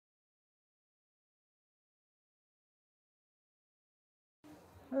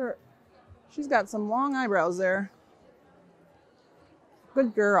She's got some long eyebrows there.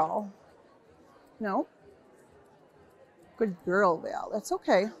 Good girl. No. Good girl, Val. That's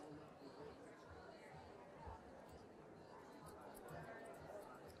okay.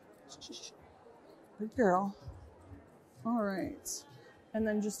 Good girl. All right. And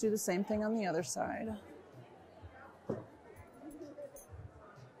then just do the same thing on the other side.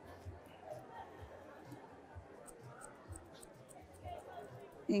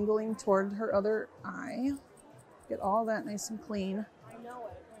 Angling toward her other eye. Get all that nice and clean. I know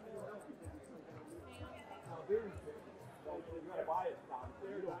it.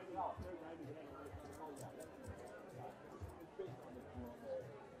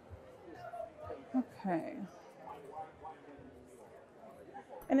 Okay.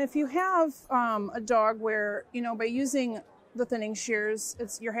 And if you have a dog where, you know, by using the thinning shears,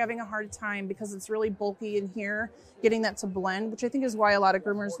 you're having a hard time because it's really bulky in here, getting that to blend, which I think is why a lot of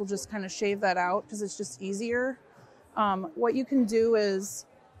groomers will just kind of shave that out because it's just easier. What you can do is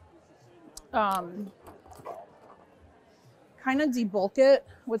kind of debulk it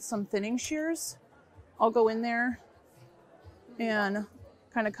with some thinning shears. I'll go in there and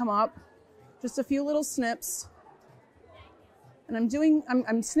kind of come up, just a few little snips. And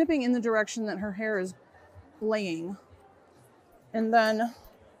I'm snipping in the direction that her hair is laying. And then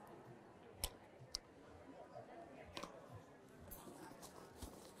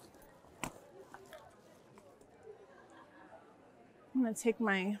I'm going to take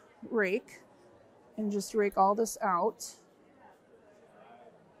my rake and just rake all this out.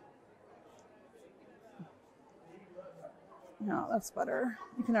 No, that's better.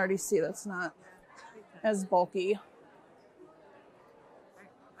 You can already see that's not as bulky.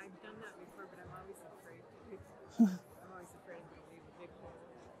 I've done that before, but I'm always afraid. I'm always afraid to leave a big hole.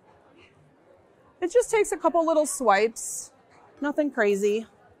 It just takes a couple little swipes, nothing crazy.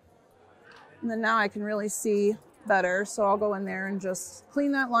 And then now I can really see better, so I'll go in there and just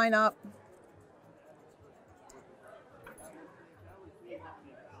clean that line up.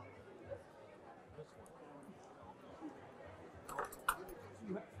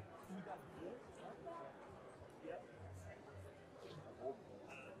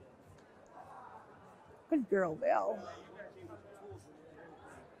 Good girl, Val.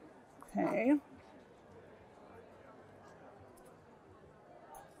 Okay.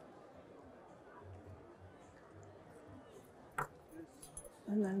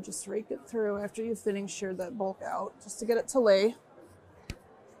 And then just rake it through after you've thinning sheared that bulk out, just to get it to lay.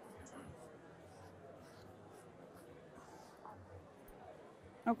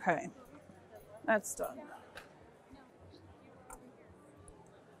 Okay, that's done.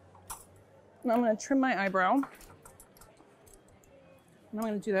 Now I'm going to trim my eyebrow. And I'm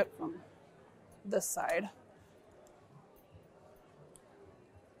going to do that from this side.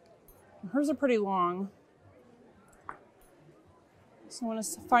 Hers are pretty long. So I want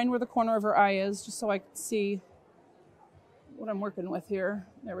to find where the corner of her eye is, just so I can see what I'm working with here.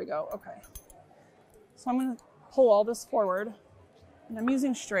 There we go. Okay. So I'm going to pull all this forward. And I'm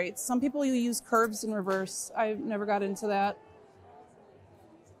using straights. Some people use curves in reverse. I never got into that.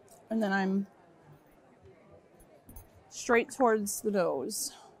 And then I'm straight towards the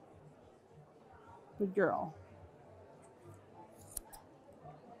nose. Good girl.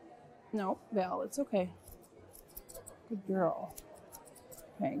 No, Val, it's okay. Good girl.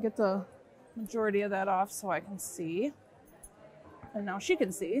 Okay, get the majority of that off so I can see. And now she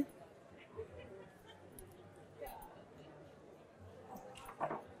can see.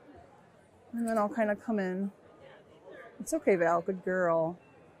 And then I'll kind of come in. It's okay, Val, good girl.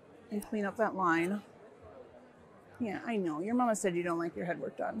 And clean up that line. Yeah, I know. Your mama said you don't like your head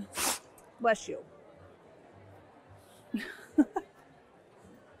work done. Bless you.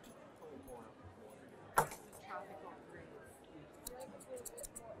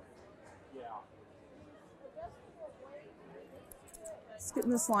 Just getting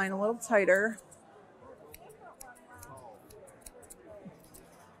this line a little tighter.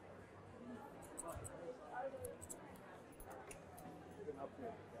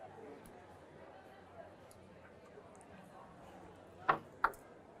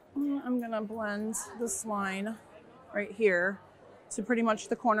 I'm going to blend this line right here to pretty much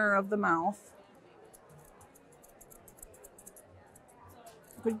the corner of the mouth.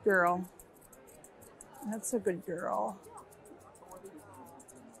 Good girl. That's a good girl.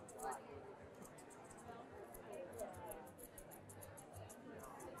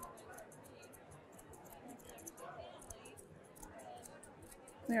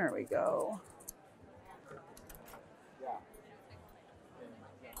 There we go.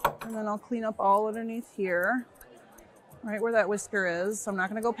 And then I'll clean up all underneath here. right where that whisker is. So I'm not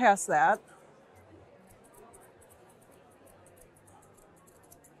going to go past that.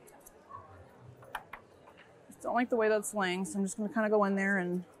 Don't like the way that's laying, so I'm just going to kind of go in there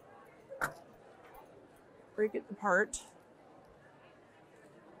and break it apart.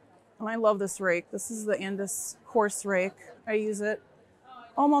 And I love this rake. This is the Andis coarse rake. I use it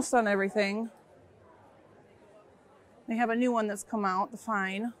almost on everything. They have a new one that's come out, the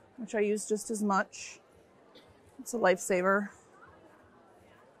Fine, which I use just as much. It's a lifesaver.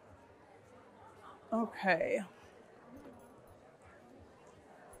 Okay.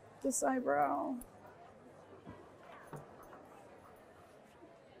 This eyebrow.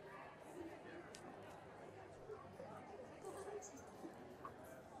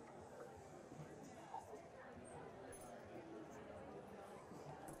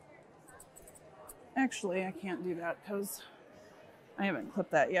 Actually, I can't do that because I haven't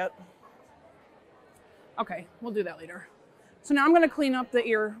clipped that yet. Okay, we'll do that later. So now I'm going to clean up the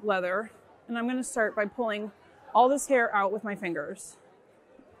ear leather, and I'm going to start by pulling all this hair out with my fingers.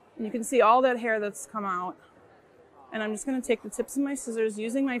 And you can see all that hair that's come out. And I'm just going to take the tips of my scissors,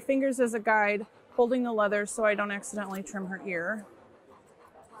 using my fingers as a guide, holding the leather so I don't accidentally trim her ear.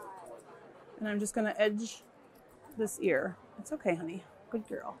 And I'm just going to edge this ear. It's okay, honey. Good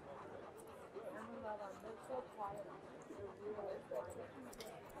girl.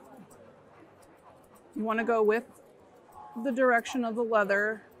 You want to go with the direction of the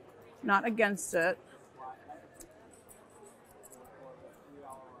leather, not against it.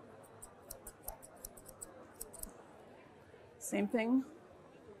 Same thing.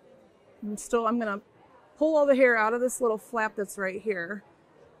 I'm going to pull all the hair out of this little flap that's right here.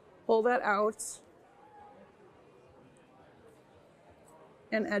 Pull that out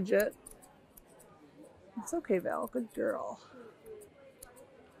and edge it. It's okay, Val. Good girl.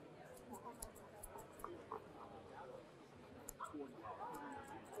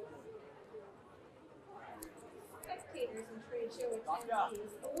 Spectators and trade show attendees,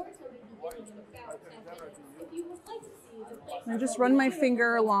 awards will be beginning in about 10 minutes. If you would like to see the place, I just run my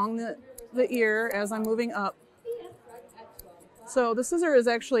finger along the ear as I'm moving up. So the scissor is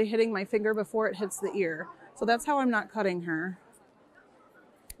actually hitting my finger before it hits the ear. So that's how I'm not cutting her.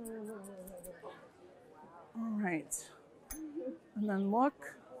 All right. And then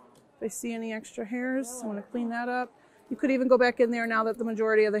look, if I see any extra hairs, I want to clean that up. You could even go back in there now that the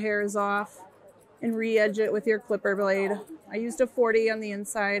majority of the hair is off and re-edge it with your clipper blade. I used a 40 on the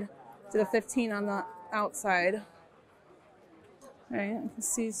inside, did a 15 on the outside. Okay, you can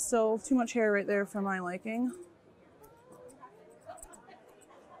see still too much hair right there for my liking.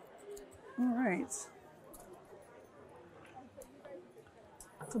 All right.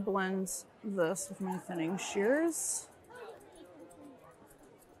 To blend this with my thinning shears.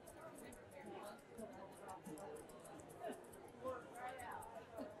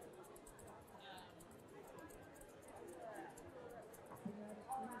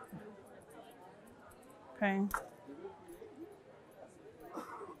 Okay.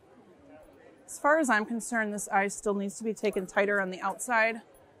 As far as I'm concerned, this eye still needs to be taken tighter on the outside.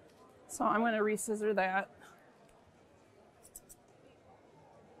 So I'm going to re-scissor that.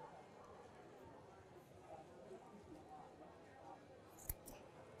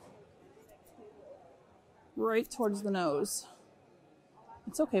 Right towards the nose.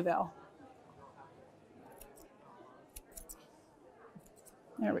 It's okay, Val.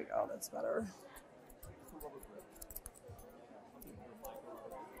 There we go, that's better.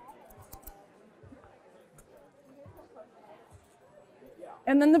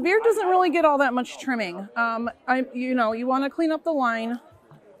 And then the beard doesn't really get all that much trimming. You want to clean up the line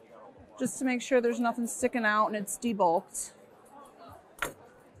just to make sure there's nothing sticking out and it's debulked.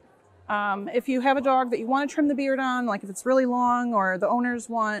 If you have a dog that you want to trim the beard on, like if it's really long or the owners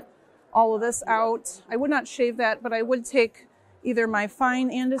want all of this out, I would not shave that, but I would take either my Fine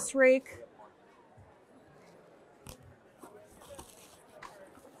Andis rake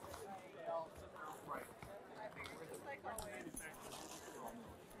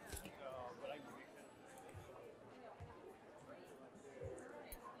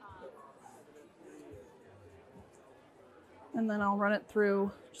and then I'll run it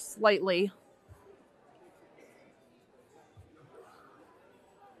through just lightly.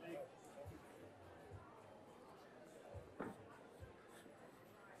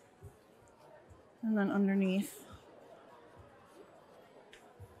 And then underneath.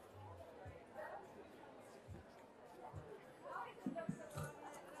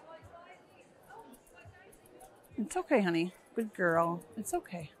 It's okay, honey. Good girl. It's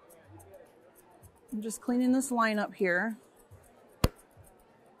okay. I'm just cleaning this line up here.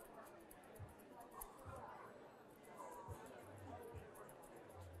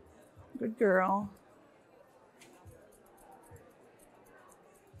 Good girl.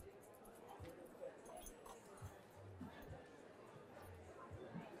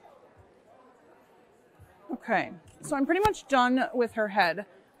 Okay, so I'm pretty much done with her head.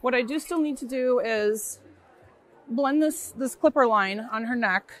 What I do still need to do is blend this clipper line on her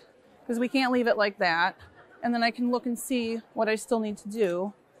neck, because we can't leave it like that. And then I can look and see what I still need to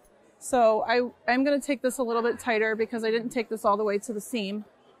do. So I'm going to take this a little bit tighter because I didn't take this all the way to the seam.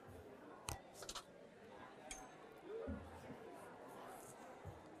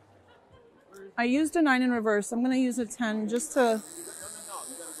 I used a 9 in reverse. I'm going to use a 10 just to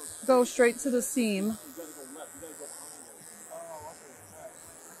go straight to the seam.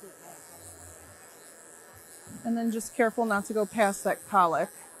 And then just careful not to go past that colic.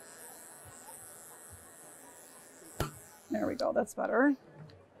 There we go, that's better.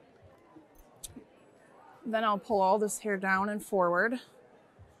 Then I'll pull all this hair down and forward.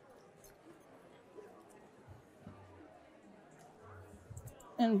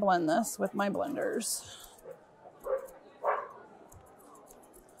 And blend this with my blenders.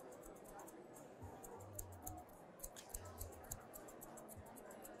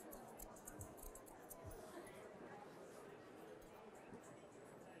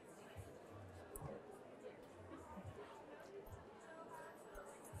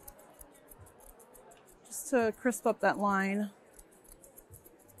 Just to crisp up that line.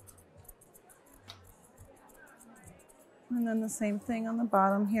 And then the same thing on the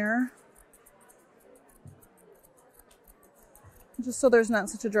bottom here. Just so there's not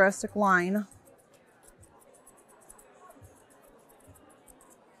such a drastic line.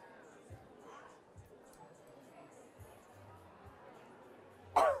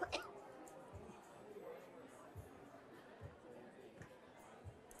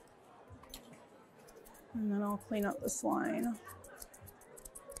 And then I'll clean up this line.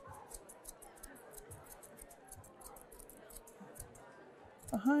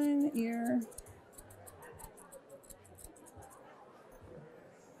 Behind the ear.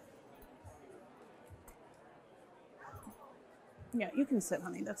 Yeah, you can sit,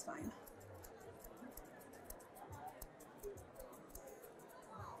 honey, that's fine.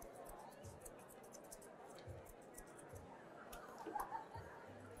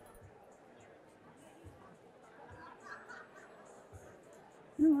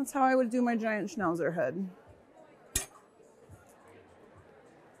 And that's how I would do my giant Schnauzer head.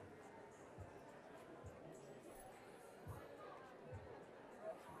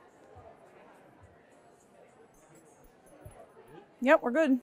 Yep, we're good.